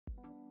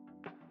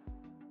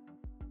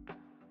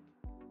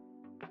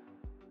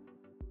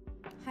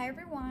Hi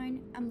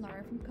everyone, I'm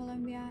Laura from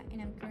Colombia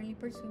and I'm currently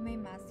pursuing my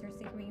master's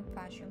degree in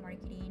fashion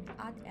marketing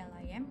at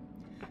LIM.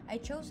 I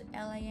chose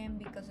LIM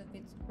because of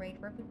its great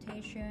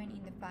reputation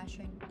in the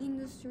fashion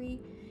industry,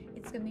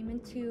 its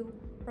commitment to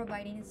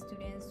providing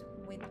students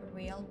with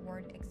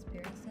real-world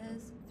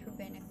experiences through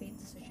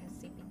benefits such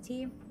as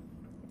CPT,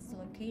 its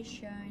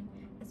location,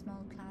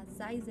 small class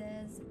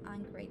sizes,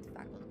 and great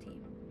faculty.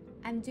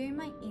 I'm doing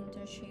my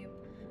internship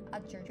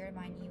at Giorgio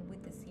Armani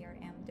with the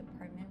CRM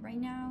department right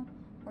now,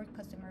 or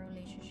Customer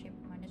Relationship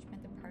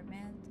Management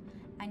department,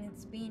 and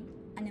it's been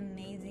an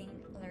amazing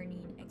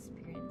learning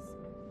experience.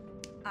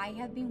 I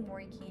have been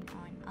working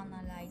on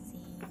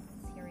analyzing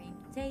CRM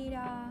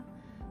data,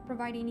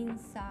 providing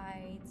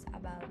insights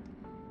about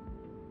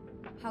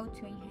how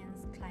to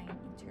enhance client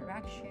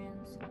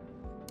interactions,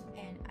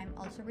 and I'm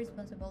also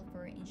responsible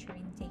for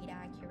ensuring data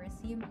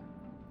accuracy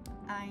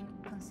and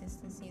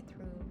consistency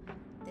through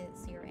the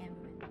CRM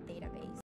database.